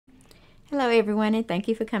Hello everyone, and thank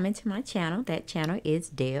you for coming to my channel. That channel is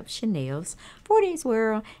Deb Chanel's 40s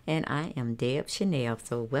World, and I am Deb Chanel.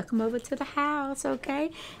 So welcome over to the house,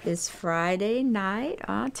 okay? It's Friday night,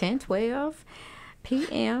 10:12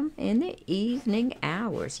 p.m. in the evening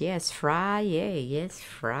hours. Yes, Friday. Yes,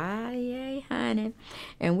 Friday, honey.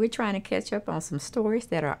 And we're trying to catch up on some stories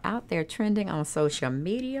that are out there trending on social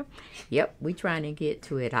media. Yep, we're trying to get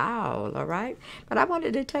to it all right? But I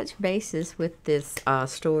wanted to touch bases with this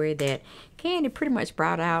story that Kandi pretty much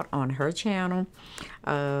brought out on her channel,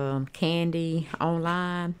 Kandi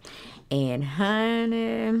Online. And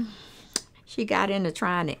honey, she got into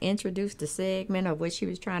trying to introduce the segment of what she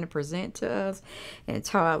was trying to present to us. And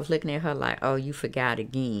Todd was looking at her like, oh, you forgot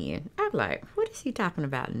again. I'm like, what is he talking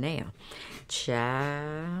about now?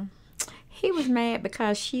 Child. He was mad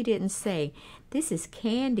because she didn't say, this is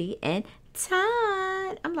Kandi and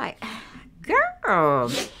Todd. I'm like,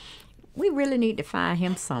 girl, we really need to find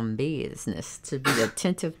him some business to be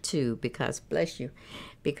attentive to, because bless you,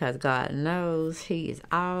 because God knows he is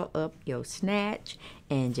all up your snatch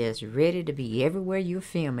and just ready to be everywhere you're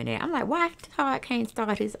filming at. I'm like, why Todd can't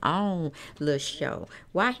start his own little show?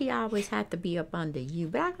 Why he always have to be up under you?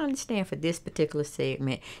 But I can understand for this particular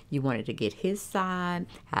segment, you wanted to get his side,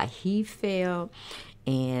 how he felt,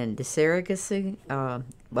 and the surrogacy,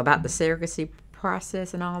 about the surrogacy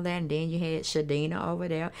process and all that. And then you had Shadina over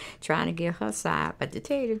there trying to get her side. But to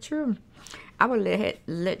tell you the truth, I would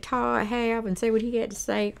let Todd have and say what he had to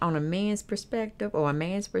say on a man's perspective or a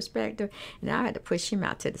man's perspective, and I had to push him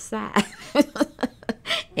out to the side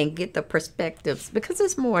and get the perspectives, because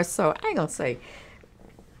it's more so, I ain't gonna say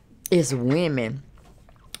it's women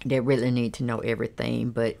that really need to know everything,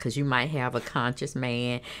 but because you might have a conscious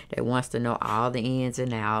man that wants to know all the ins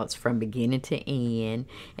and outs from beginning to end,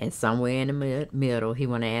 and somewhere in the middle he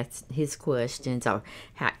want to ask his questions, or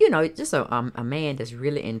how, you know, just a man that's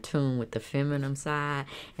really in tune with the feminine side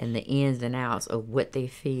and the ins and outs of what they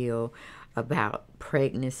feel about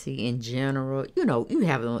pregnancy in general. You know, you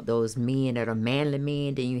have those men that are manly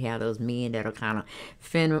men, then you have those men that are kind of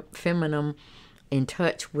feminine, in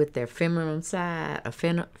touch with their feminine side,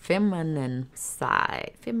 feminine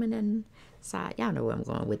side. Y'all know where I'm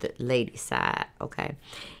going with the lady side, okay?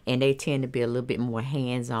 And they tend to be a little bit more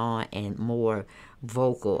hands-on and more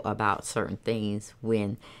vocal about certain things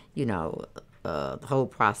when, you know, the whole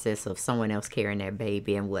process of someone else carrying their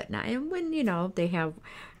baby and whatnot. And when, you know,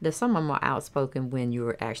 some of them are outspoken when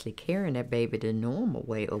you're actually carrying that baby the normal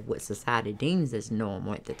way, of what society deems as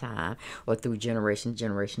normal at the time, or through generations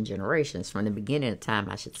from the beginning of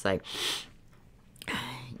time, I should say.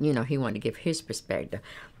 You know, he wanted to give his perspective.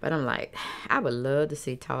 But I'm like, I would love to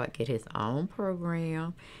see Todd get his own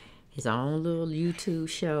program, his own little YouTube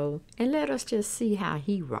show, and let us just see how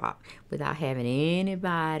he rock without having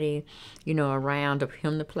anybody, you know, around of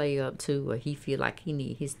him to play up to, or he feel like he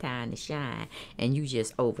need his time to shine, and you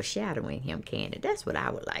just overshadowing him, Kandi. That's what I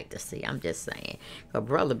would like to see. I'm just saying, a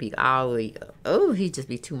brother be always, oh, he just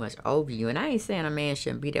be too much over you. And I ain't saying a man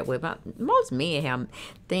shouldn't be that way, but most men have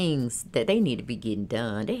things that they need to be getting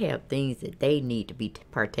done. They have things that they need to be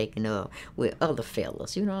partaking of with other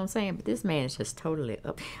fellas, you know what I'm saying? But this man is just totally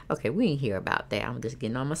up. Okay, we ain't hear about that. I'm just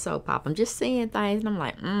getting on my soap pop. I'm just seeing things, and I'm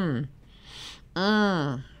like,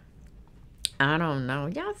 I don't know.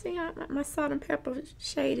 Y'all see how my salt and pepper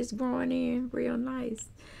shade is growing in real nice.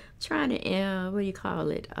 Trying to, what do you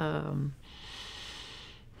call it?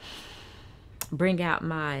 Bring out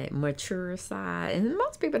my mature side. And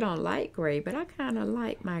most people don't like gray, but I kind of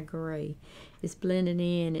like my gray. It's blending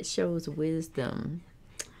in. It shows wisdom,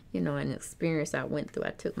 you know, an experience I went through.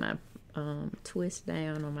 I took my twist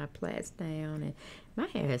down on my plaits down, and my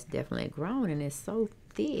hair has definitely grown, and it's so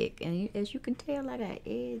thick, and as you can tell, I got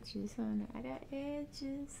edges on it. I got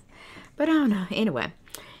edges, but I don't know. Anyway,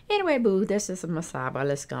 boo, that's just a sidebar.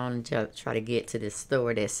 Let's go on and just try to get to this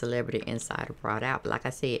story that Celebrity Insider brought out. But like I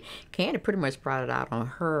said, Kandi pretty much brought it out on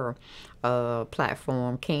her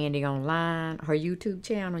platform, Kandi Online, her YouTube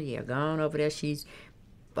channel. Yeah, go on over there. She's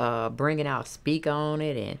bringing out, speak on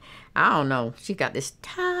it, and I don't know, she got this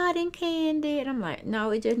Todd and Kandi, and I'm like, no,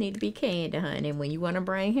 it just need to be Kandi, honey. And when you want to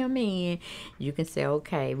bring him in, you can say,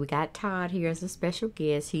 okay, we got Todd here as a special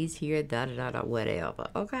guest, he's here, whatever,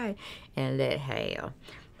 okay, and let have.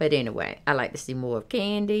 But anyway, I like to see more of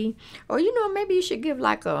Kandi. Or, you know, maybe you should give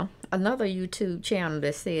like another YouTube channel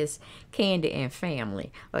that says Kandi and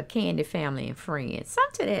Family, or Kandi Family and Friends.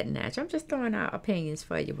 Something to that nature. I'm just throwing out opinions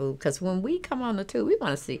for you, boo. Because when we come on the tube, we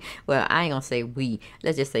want to see, well, I ain't going to say we.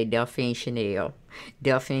 Let's just say Delphine Chanel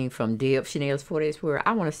Delphine from Deb Chanel's 40s World.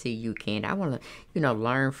 I want to see you, Kandi. I want to,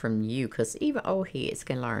 learn from you, because even old heads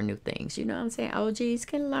can learn new things. You know what I'm saying? OGs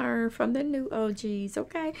can learn from the new OGs,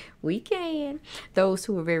 okay? We can. Those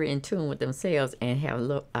who are very in tune with themselves and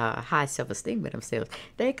have high self-esteem with themselves,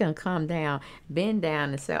 they can come down, bend down,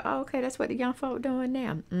 and say, oh, okay, that's what the young folk doing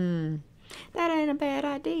now. That ain't a bad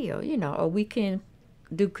idea, or we can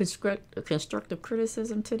do constructive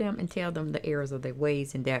criticism to them and tell them the errors of their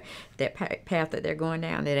ways and that path that they're going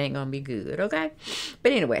down. That ain't gonna be good, okay?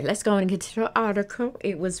 But anyway, let's go and get to the article.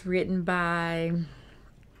 It was written by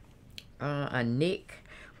a Nick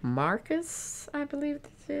Marcus, I believe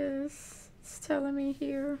this is. It's telling me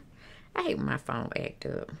here. I hate when my phone act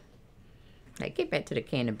up. Hey, get back to the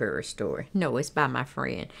Kandi Burruss story. No, it's by my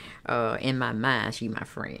friend. In my mind, she my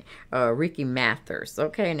friend. Ricky Mathers.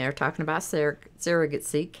 Okay, and they're talking about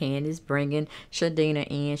surrogacy. Kandi's bringing Shadina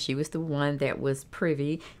in. She was the one that was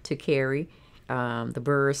privy to carry the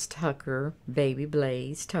Burruss Tucker baby,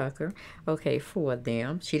 Blaze Tucker, okay, for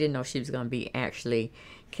them. She didn't know she was going to be actually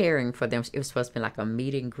caring for them. It was supposed to be like a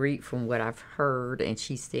meet and greet from what I've heard, and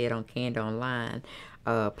she said on Kandi Online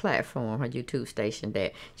platform, her YouTube station,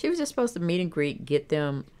 that she was just supposed to meet and greet, get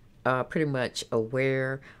them pretty much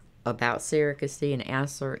aware about surrogacy and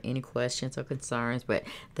answer any questions or concerns. But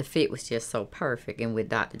the fit was just so perfect, and with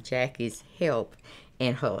Dr. Jackie's help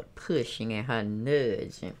and her pushing and her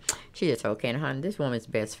nudging, she just told Kandi, honey, this woman's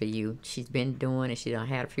best for you. She's been doing it. She done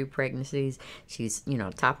had a few pregnancies. She's,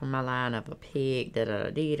 top of my line of a pig,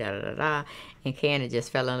 da-da-da-da. And Kandi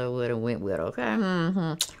just fell in love with her and went with her,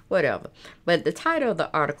 okay? Whatever. But the title of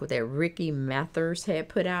the article that Ricky Mathers had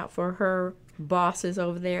put out for her bosses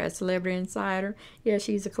over there at Celebrity Insider, yeah,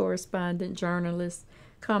 she's a correspondent, journalist,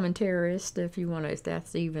 commentarist, if you want to, if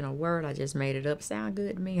that's even a word. I just made it up. Sound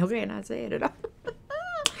good to me, okay? And I said it all.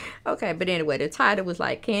 Okay, but anyway, the title was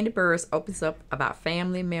like, Kandi Burruss opens up about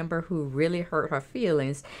family member who really hurt her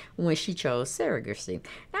feelings when she chose surrogacy.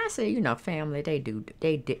 Now I say, family,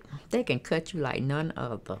 they can cut you like none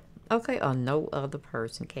other. Okay, or no other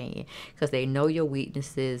person can, because they know your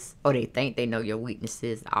weaknesses, or they think they know your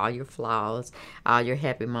weaknesses, all your flaws, all your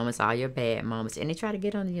happy moments, all your bad moments, and they try to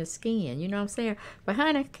get under your skin. You know what I'm saying? But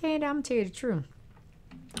honey, Kandi, I'm gonna tell you the truth.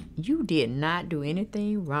 You did not do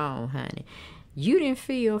anything wrong, honey. You didn't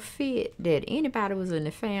feel fit that anybody was in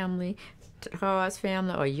the family, Todd's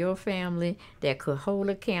family or your family, that could hold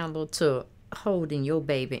a candle to holding your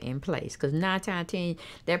baby in place. Because 9 times out of 10,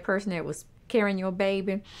 that person that was carrying your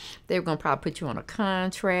baby, they were going to probably put you on a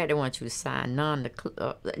contract. They want you to sign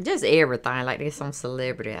just everything. Like there's some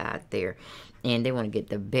celebrity out there, and they want to get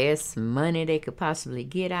the best money they could possibly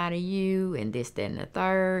get out of you, and this, that, and the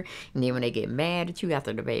third. And then when they get mad at you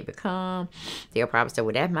after the baby come, they'll probably say,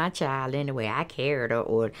 well, that's my child anyway, I carried her.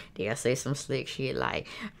 Or they'll say some slick shit like,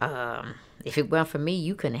 if it weren't for me,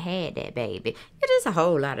 you couldn't have had that baby. It's just a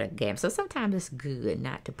whole lot of games. So sometimes it's good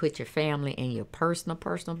not to put your family in your personal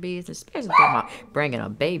business, especially talking about bringing a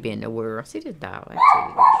baby in the world. See this dog? I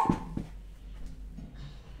tell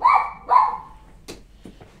you.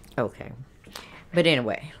 Okay. But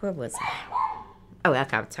anyway, what was I? Oh, I was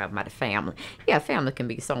talking about the family. Yeah, family can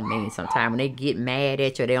be so mean sometimes. When they get mad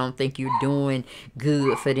at you, they don't think you're doing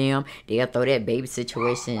good for them. They'll throw that baby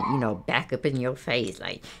situation, back up in your face.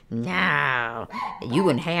 Like, no, you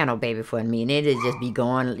wouldn't have no baby for me. And it'll just be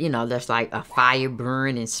going, there's like a fire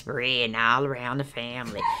burning and spreading all around the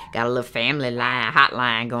family. Got a little family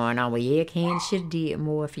hotline going on. Well, yeah, Kandi should have did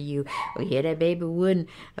more for you. Well, yeah, that baby wouldn't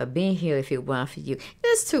have been here if it weren't for you.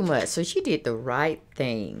 That's too much. So she did the right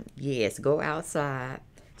thing. Yes, go outside.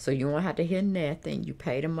 So you won't have to hear nothing. You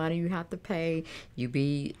pay the money you have to pay. You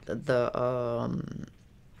be the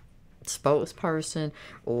spokesperson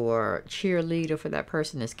or cheerleader for that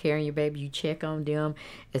person that's carrying your baby. You check on them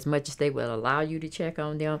as much as they will allow you to check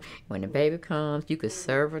on them. When the baby comes, you could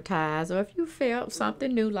advertise, or if you felt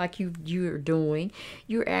something new like you're doing,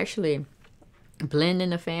 you're actually blending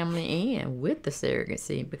the family in with the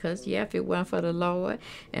surrogacy. Because yeah, if it weren't for the Lord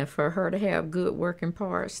and for her to have good working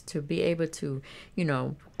parts to be able to,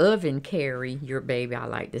 oven carry your baby, I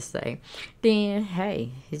like to say, then hey,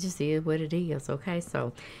 it just is what it is. Okay,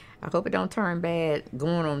 so I hope it don't turn bad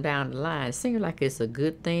going on down the line. It seems like it's a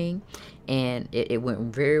good thing, and it went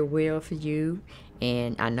very well for you.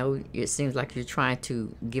 And I know it seems like you're trying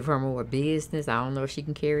to give her more business. I don't know if she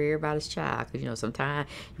can carry everybody's child, because, you know, sometimes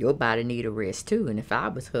your body need a rest too. And if I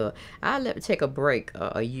was her, I'd let her take a break,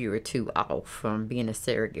 a year or two off from being a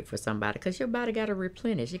surrogate for somebody, because your body got to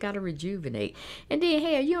replenish. You got to rejuvenate. And then,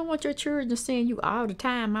 hell, you don't want your children seeing you all the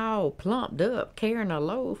time all plumped up, carrying a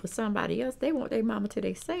load for somebody else. They want their mama to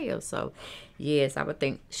themselves. So, yes, I would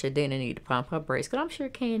think Shadena need to pump her brakes, because I'm sure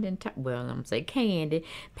Kandi, I'm going to say Kandi,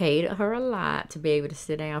 paid her a lot to be able to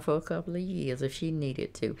sit down for a couple of years if she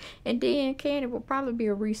needed to. And then Kandi will probably be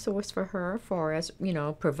a resource for her as far as, you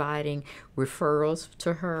know, providing referrals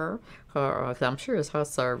to her. Cause I'm sure it's her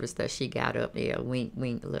service that she got up there. Wink,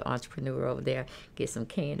 wink, little entrepreneur over there. Get some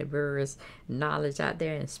Kandi Burruss knowledge out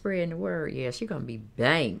there and spreading the word. Yeah, she's going to be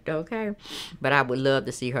banked, okay? But I would love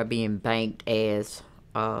to see her being banked as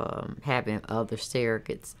having other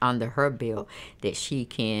surrogates under her belt that she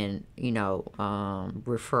can, you know,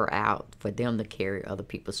 refer out for them to carry other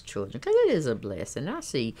people's children, because it is a blessing. I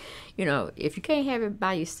see, you know, if you can't have it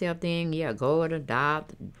by yourself, then yeah, go and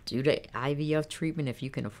adopt, do the IVF treatment if you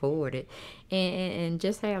can afford it, and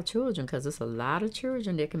just have children, because there's a lot of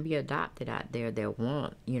children that can be adopted out there that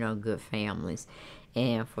want, you know, good families,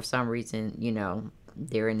 and for some reason, you know,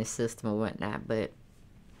 they're in the system or whatnot. But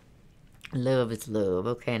love is love,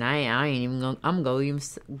 okay? And I ain't even gonna, I'm gonna even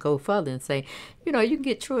go further and say, you know, you can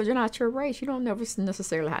get children out your race. You don't never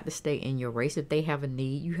necessarily have to stay in your race. If they have a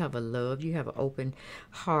need, you have a love, you have an open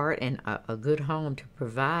heart and a good home to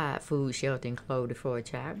provide food, shelter, and clothing for a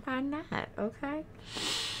child, why not, okay?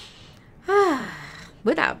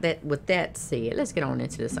 With that said, let's get on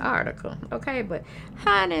into this article, okay? But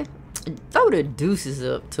honey, throw the deuces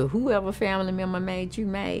up to whoever family member made you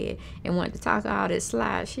mad and wanted to talk all that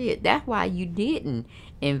slide shit. That's why you didn't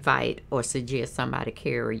invite or suggest somebody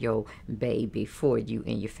carry your baby for you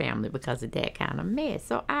and your family, because of that kind of mess.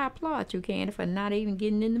 So I applaud you, Kandi, for not even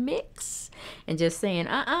getting in the mix and just saying,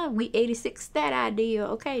 we 86 that idea,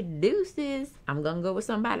 okay, deuces. I'm gonna go with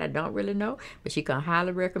somebody I don't really know, but she can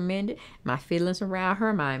highly recommend it. My feelings around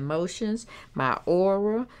her, my emotions, my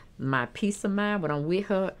aura, my peace of mind when I'm with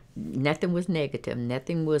her, nothing was negative.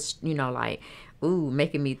 Nothing was, you know, like, ooh,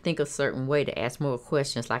 making me think a certain way to ask more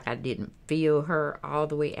questions, like I didn't feel her all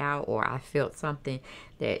the way out, or I felt something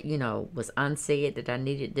that, you know, was unsaid that I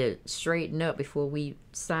needed to straighten up before we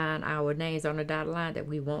sign our names on the dotted line, that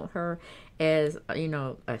we want her as, you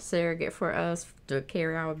know, a surrogate for us to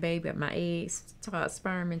carry our baby, my eggs,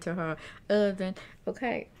 sperm into her oven,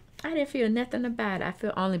 okay? I didn't feel nothing about it. I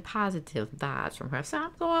feel only positive vibes from her. So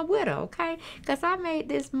I'm going with her, okay? Because I made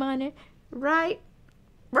this money, right,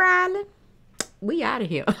 Riley? We out of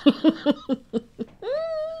here.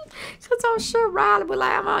 Because I'm sure Riley was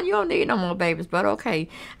like, you don't need no more babies. But okay,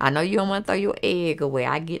 I know you don't want to throw your egg away.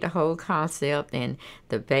 I get the whole concept and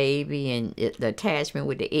the baby and the attachment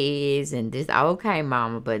with the eggs and this. Okay,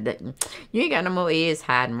 mama, but you ain't got no more eggs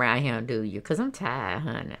hiding around here, do you? Because I'm tired,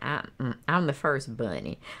 honey. I'm the first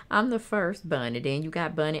bunny. I'm the first bunny. Then you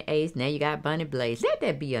got Bunny Ace. Now you got Bunny Blaze. Let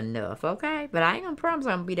that be enough, okay? But I ain't going to promise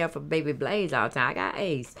I'm going to be there for baby Blaze all the time. I got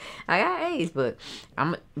Ace, but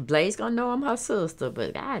Blaze going to know I'm her sister.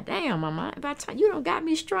 But god damn, mama, by the time you don't got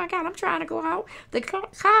me strung out, I'm trying to go out to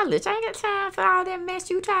college. I ain't got time for all that mess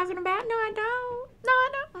you talking about. No, I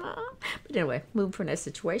don't. But anyway, moving from that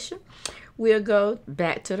situation, we'll go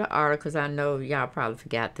back to the article, because I know y'all probably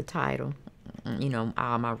forgot the title. You know,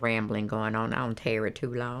 all my rambling going on. I don't tear it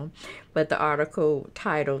too long. But the article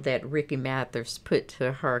title that Ricky Mathers put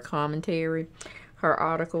to her commentary, her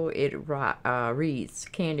article, it reads,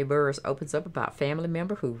 Kandi Burruss opens up about family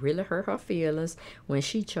member who really hurt her feelings when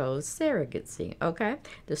she chose surrogacy. Okay?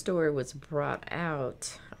 The story was brought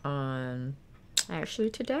out on,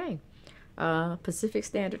 actually today, Pacific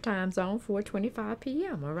Standard Time Zone, 4:25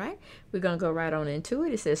 p.m. All right, we're gonna go right on into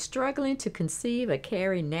it. It says, struggling to conceive or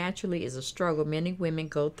carry naturally is a struggle many women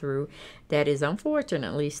go through that is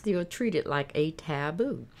unfortunately still treated like a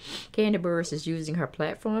taboo. Kandi Burruss is using her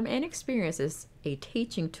platform and experience as a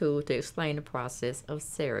teaching tool to explain the process of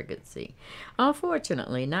surrogacy.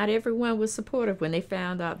 Unfortunately, not everyone was supportive when they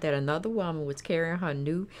found out that another woman was carrying her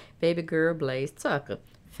new baby girl Blaze Tucker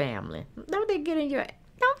family. Don't they get in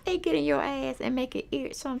your ass and make it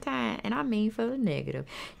itch sometime? And I mean for the negative.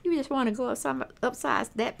 You just want to go upside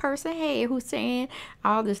that person's head who's saying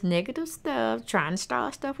all this negative stuff, trying to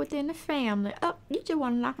start stuff within the family. You just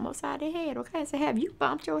want to knock them upside their head, okay? So have you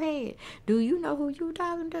bumped your head? Do you know who you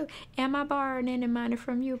talking to? Am I borrowing any money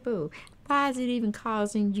from you, boo? Why is it even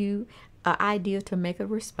causing you an idea to make a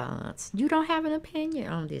response? You don't have an opinion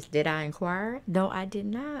on this. Did I inquire? No, I did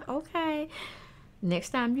not. Okay. Next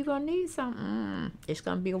time you're gonna need something, it's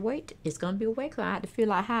gonna be a weight. It's gonna be a weight. Cause I have to feel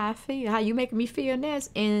like how I feel. How you making me feel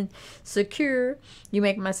next insecure. You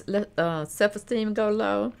make my self-esteem go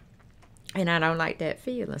low. And I don't like that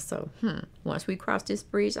feeling. So, once we cross this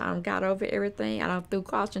bridge, I done got over everything. I done threw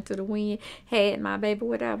caution to the wind, had my baby,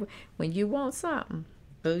 whatever. When you want something,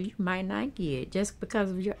 boo, you might not get it just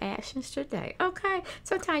because of your actions today. Okay?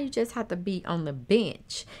 Sometimes you just have to be on the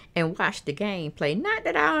bench and watch the game play. Not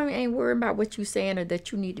that I ain't worried about what you saying or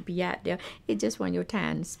that you need to be out there. It's just when your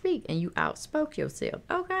time to speak and you outspoke yourself.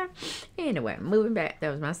 Okay? Anyway, moving back.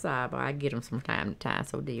 That was my sidebar. I get them from time to time,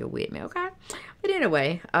 so deal with me. Okay? But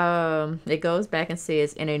anyway, it goes back and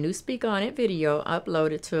says, in a new Speak On It video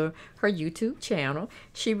uploaded to her YouTube channel,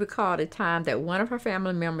 she recalled a time that one of her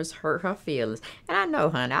family members hurt her feelings. And I know,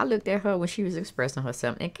 honey, I looked at her when she was expressing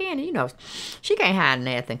herself. And Kandi, you know, she can't hide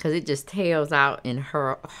nothing because it just tells out in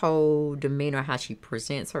her whole demeanor how she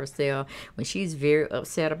presents herself. When she's very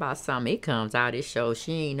upset about something, it comes out. It shows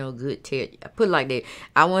she ain't no good tell. Put it like that.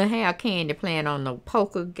 I wouldn't have Kandi playing on no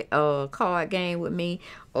poker card game with me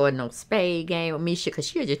or no spade game with me, because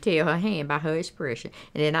she'll just tell her hand by her expression.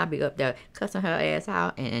 And then I'll be up there cussing her ass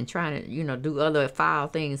out and trying to, you know, do other foul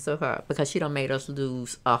things to her because she done made us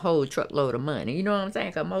lose a whole truckload of money. You know what I'm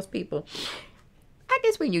saying? Because most people, I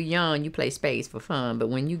guess when you're young, you play spades for fun. But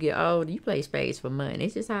when you get older, you play spades for money.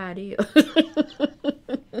 It's just how it is. Okay,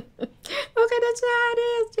 that's how it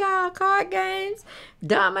is, y'all. Card games,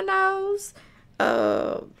 dominoes,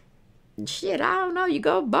 shit, I don't know. You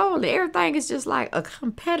go bowling. Everything is just like a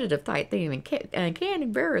competitive type thing. And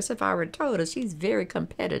Kandi Burruss, if I were told her, she's very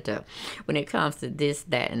competitive when it comes to this,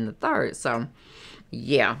 that, and the third. So,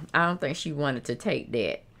 yeah, I don't think she wanted to take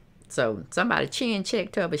that. So, somebody chin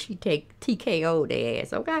checked her, but she TKO'd their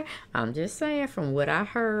ass, okay? I'm just saying, from what I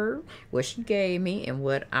heard, what she gave me, and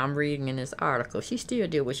what I'm reading in this article, she still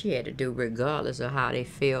did what she had to do regardless of how they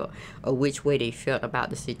felt or which way they felt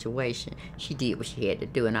about the situation. She did what she had to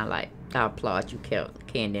do, and I applaud you,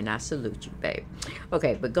 Kandi, and I salute you, babe.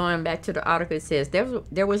 Okay, but going back to the article, it says,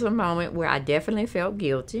 there was a moment where I definitely felt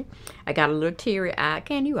guilty. I got a little teary-eyed.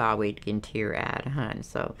 Kandi, you always getting teary-eyed, honey,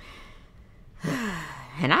 so...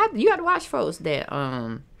 And you got to watch folks that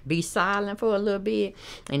be silent for a little bit,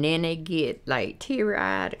 and then they get like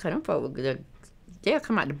teary-eyed, because them folks, they'll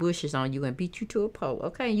come out the bushes on you and beat you to a pulp,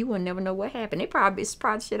 okay? You will never know what happened. They probably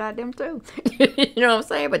surprised shit out of them too. You know what I'm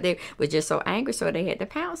saying? But they were just so angry, so they had to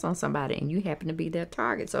pounce on somebody, and you happen to be their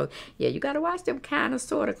target. So, yeah, you got to watch them kind of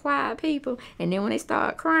sort of quiet people, and then when they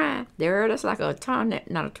start crying, that's like a tornado,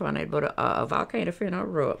 not a tornado, but a volcano finna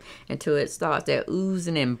erupt until it starts that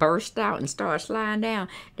oozing and burst out and starts sliding down.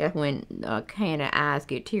 That's when Kandi eyes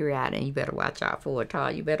get teary-eyed, and you better watch out for it,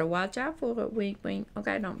 Todd. You better watch out for it, wink, wink.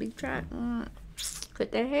 Okay, don't be trying.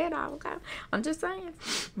 Cut that head off, okay? I'm just saying.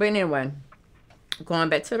 But anyway, going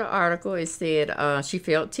back to the article, it said she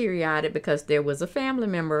felt teary-eyed because there was a family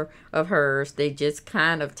member of hers. They just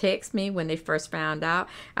kind of texted me when they first found out.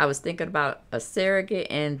 I was thinking about a surrogate,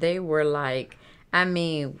 and they were like, I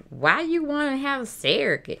mean, why you want to have a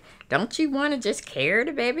surrogate? Don't you want to just carry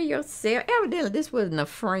the baby yourself? Evidently, this wasn't a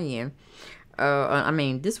friend.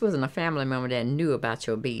 This wasn't a family member that knew about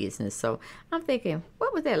your business. So I'm thinking,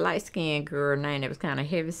 what was that light-skinned girl name that was kind of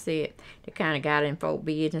heavy-set, that kind of got in folk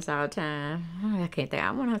business all the time? I can't think.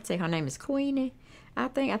 I want to say her name is Queenie. I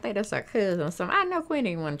think that's her cousin or something. I know Queen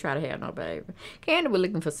didn't want to try to have no baby. Kandi was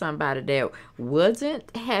looking for somebody that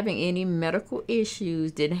wasn't having any medical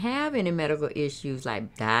issues, didn't have any medical issues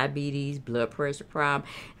like diabetes, blood pressure problem,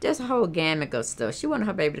 just a whole gamut of stuff. She wanted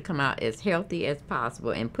her baby to come out as healthy as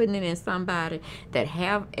possible, and putting it in somebody that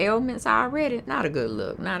have ailments already, not a good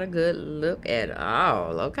look. Not a good look at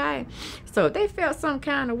all, okay? So if they felt some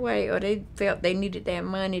kind of way, or they felt they needed that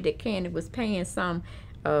money that Kandi was paying some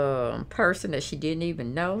person that she didn't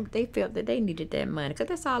even know, they felt that they needed that money, because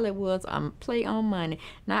that's all it was, play on money,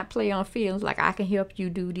 not play on feelings, like I can help you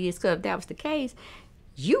do this. Because if that was the case,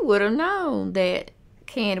 you would have known that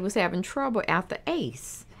Kandi was having trouble after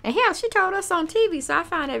Ace. And hell, she told us on TV, so I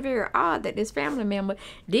find it very odd that this family member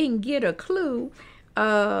didn't get a clue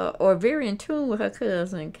or very in tune with her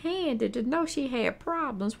cousin Kandi to know she had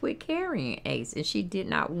problems with carrying Ace, and she did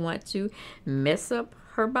not want to mess up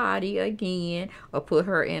her body again or put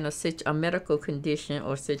her in a medical condition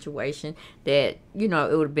or situation that, you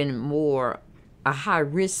know, it would have been more a high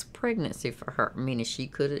risk pregnancy for her, meaning she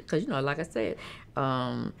could, because, you know, like I said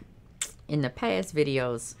in the past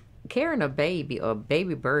videos, carrying a baby or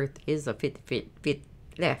baby birth is a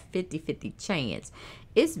 50-50 chance.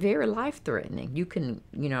 It's very life-threatening. You can,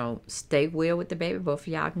 you know, stay well with the baby, both of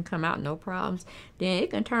y'all can come out no problems. Then it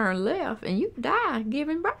can turn left and you die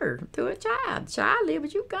giving birth to a child. Child live,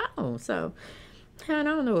 but you gone. So I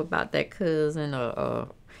don't know about that cousin or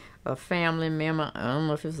a family member. I don't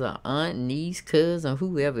know if it's an aunt, niece, cousin,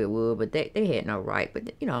 whoever it was, but they had no right.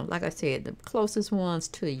 But, you know, like I said, the closest ones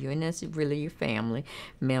to you, and that's really your family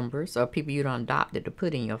members or people you done adopted to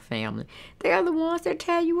put in your family, they are the ones that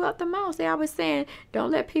tear you up the most. They always saying,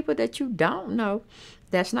 don't let people that you don't know,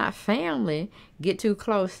 that's not family, get too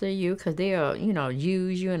close to you, because they'll, you know,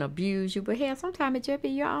 use you and abuse you. But hell, sometimes it just be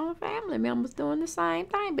your own family members doing the same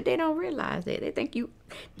thing, but they don't realize that. They think you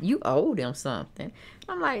owe them something.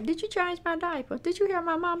 I'm like, did you change my diaper? Did you hear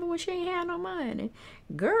my mama when she ain't had no money?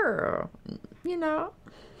 Girl, you know.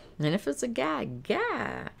 And if it's a guy,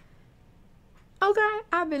 okay,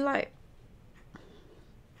 I'll be like,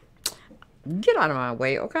 get out of my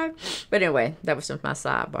way, okay? But anyway, that was just my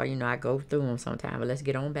sidebar. You know, I go through them sometimes. But let's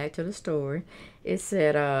get on back to the story. It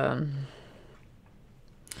said,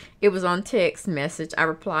 it was on text message. I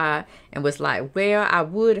replied and was like, well, I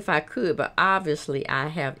would if I could, but obviously I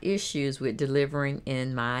have issues with delivering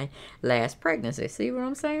in my last pregnancy. See what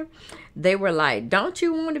I'm saying? They were like, don't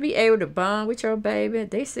you want to be able to bond with your baby?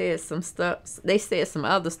 They said some stuff. They said some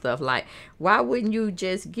other stuff like, why wouldn't you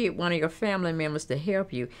just get one of your family members to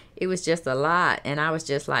help you? It was just a lot. And I was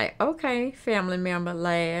just like, okay, family member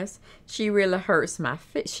last. She really hurt my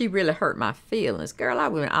feelings. Girl, I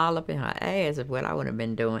went all up in her ass of what I would have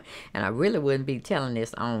been doing. And I really wouldn't be telling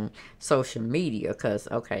this on social media because,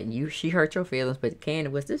 okay, she hurt your feelings. But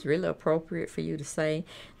Kandi, was this really appropriate for you to say?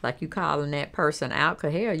 Like you calling that person out?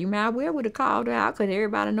 Because, hell, you might well would have called her out because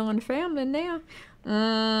everybody knowing the family now.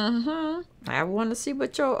 I want to see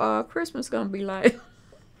what your Christmas going to be like.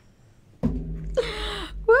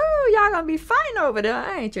 Woo, y'all gonna be fighting over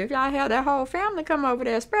there, ain't you? If y'all have that whole family come over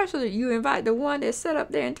there, especially you invite the one that sat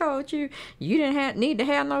up there and told you you didn't need to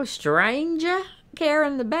have no stranger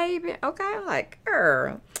carrying the baby. Okay, I'm like,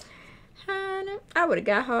 girl, honey, I would have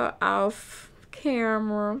got her off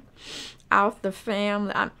camera, off the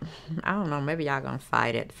family. I don't know, maybe y'all gonna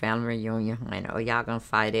fight at the family reunion. I know y'all gonna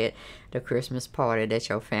fight at the Christmas party that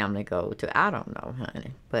your family go to. I don't know,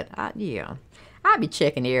 honey, but yeah. I'll be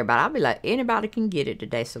checking everybody. I'll be like, anybody can get it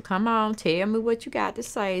today. So come on, tell me what you got to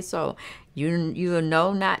say. So you'll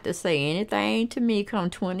know not to say anything to me come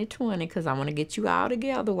 2020 because I want to get you all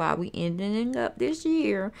together while we ending up this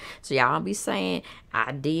year. So y'all be saying,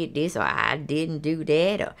 I did this or I didn't do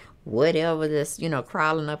that or whatever this, you know,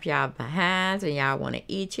 crawling up y'all behinds and y'all want to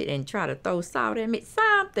eat it and try to throw salt at me.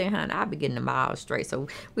 Something, honey. I'll be getting them all straight. So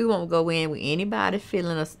we won't go in with anybody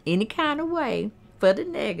feeling us any kind of way for the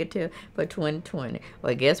negative for 2020.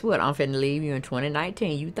 Well, guess what? I'm finna leave you in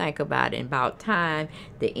 2019. You think about it. And about time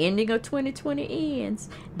the ending of 2020 ends,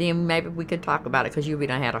 then maybe we can talk about it because you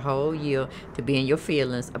done had a whole year to be in your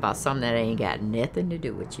feelings about something that ain't got nothing to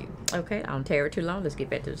do with you. Okay, I don't tear it too long. Let's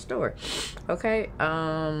get back to the story. Okay,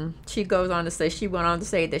 she goes on to say, she went on to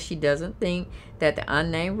say that she doesn't think that the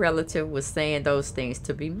unnamed relative was saying those things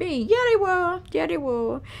to be mean. Yeah, they were. Yeah, they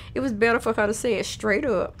were. It was better for her to say it straight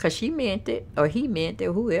up because she meant it, or he meant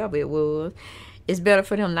it, whoever it was. It's better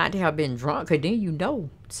for them not to have been drunk because then you know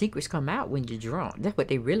secrets come out when you're drunk. That's what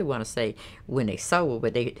they really want to say when they sober,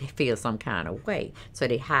 but they feel some kind of way. So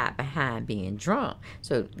they hide behind being drunk.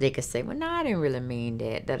 So they could say, well, no, I didn't really mean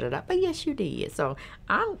that, da-da-da. But yes, you did. So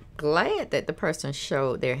I'm glad that the person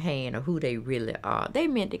showed their hand of who they really are. They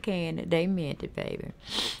meant it, Kandi. They meant it, baby.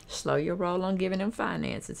 Slow your roll on giving them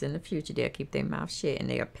finances. In the future, they'll keep their mouth shut and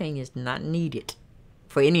their opinions not needed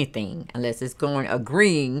for anything unless it's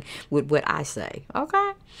agreeing with what I say.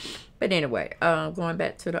 Okay? But anyway, going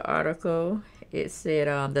back to the article, it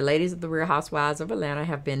said the ladies of the Real Housewives of Atlanta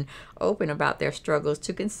have been open about their struggles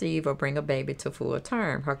to conceive or bring a baby to full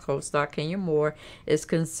term. Her co-star Kenya Moore is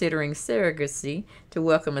considering surrogacy to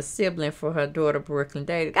welcome a sibling for her daughter Brooklyn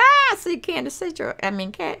Davis. See, Kandi,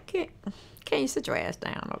 can you sit your ass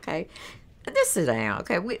down, okay? Just sit down,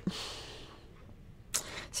 okay?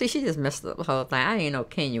 See, she just messed up the whole thing. I didn't know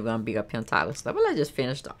Kenya gonna be up here and talking stuff. But let's just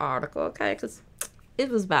finish the article, okay? Because it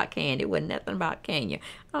was about Kandi. It wasn't nothing about Kenya.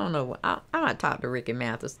 I don't know. I might talk to Ricky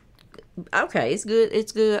Mathis. Okay, it's good.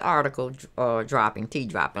 It's good article tea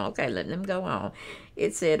dropping. Okay, let them go on.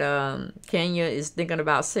 It said Kenya is thinking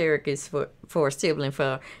about surrogacy for a sibling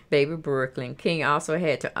for baby Brooklyn. Kenya also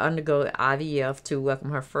had to undergo IVF to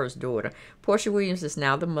welcome her first daughter. Portia Williams is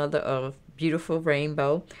now the mother of beautiful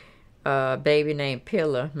rainbow baby named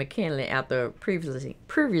Pillar McKinley after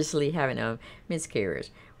previously having a miscarriage.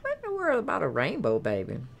 What in the world about a rainbow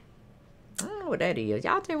baby? I don't know what that is.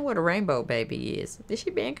 Y'all tell me what a rainbow baby is. Is she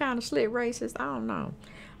being kind of slit racist? I don't know.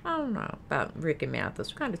 I don't know about Ricky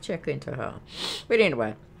Mathis. Kind of check into her. But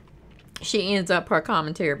anyway, she ends up her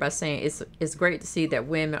commentary by saying it's great to see that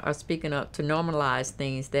women are speaking up to normalize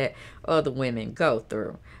things that other women go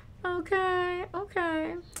through. Okay,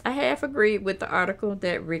 okay. I half agreed with the article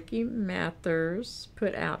that Ricky Mathers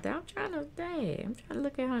put out there. I'm trying to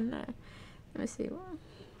look at her now. Let me see.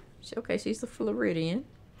 Okay, she's a Floridian.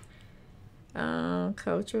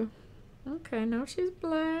 Culture. Okay, no, she's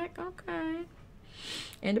black. Okay.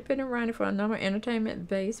 Independent writer for a number of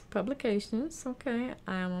entertainment-based publications. Okay,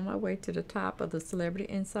 I am on my way to the top of the Celebrity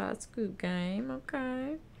Inside Scoop game.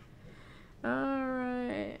 Okay. All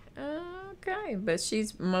right. Okay, but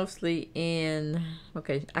she's mostly in.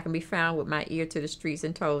 Okay, I can be found with my ear to the streets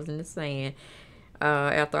and toes in the sand.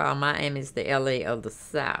 After all, Miami is the LA of the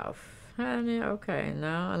South. Honey, okay,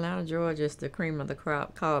 now Atlanta, Georgia is the cream of the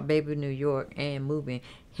crop, called Baby New York, and moving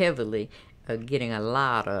heavily, getting a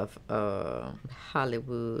lot of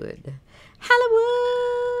Hollywood.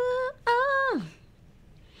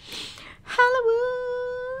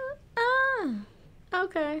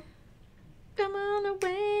 Okay. Come on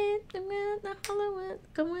away, the Hollywood,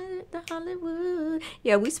 come with the Hollywood.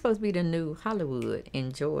 Yeah, we supposed to be the new Hollywood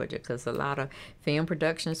in Georgia, because a lot of film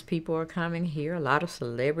productions people are coming here. A lot of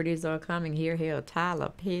celebrities are coming here. Hell,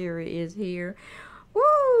 Tyler Perry is here.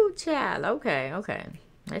 Woo, child. Okay, okay.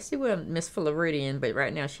 Let's see where Miss Floridian, but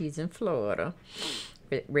right now she's in Florida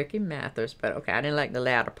with Ricky Mathers. But okay, I didn't like the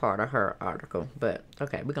latter part of her article, but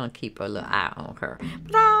okay, we're gonna keep a little eye on her.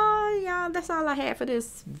 But y'all, that's all I had for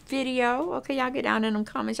this video. Okay, y'all get down in them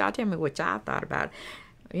comments. Y'all tell me what y'all thought about it.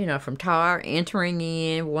 You know, from Tar entering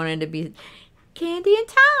in, wanting to be Kandi and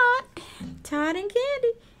Todd, Todd and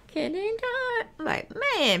Kandi, Kandi and Todd. Like,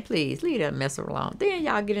 man, please leave that mess alone. Then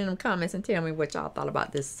y'all get in them comments and tell me what y'all thought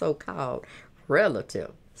about this so-called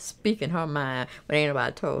relative speaking her mind, but ain't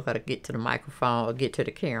nobody told her to get to the microphone or get to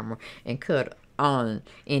the camera and cut on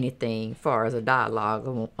anything as far as a dialogue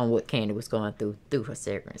on what Kandi was going through her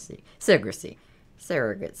surrogacy.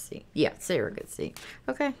 Yeah, surrogacy.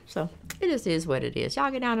 Okay, so it just is what it is. Y'all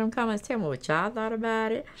get down in the comments, tell me what y'all thought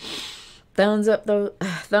about it. Thumbs up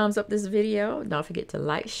this video. Don't forget to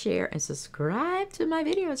like, share, and subscribe to my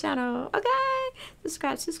video channel. Okay?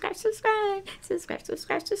 Subscribe.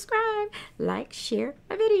 Like, share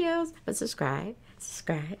my videos. But subscribe.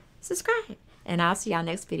 And I'll see y'all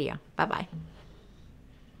next video. Bye-bye.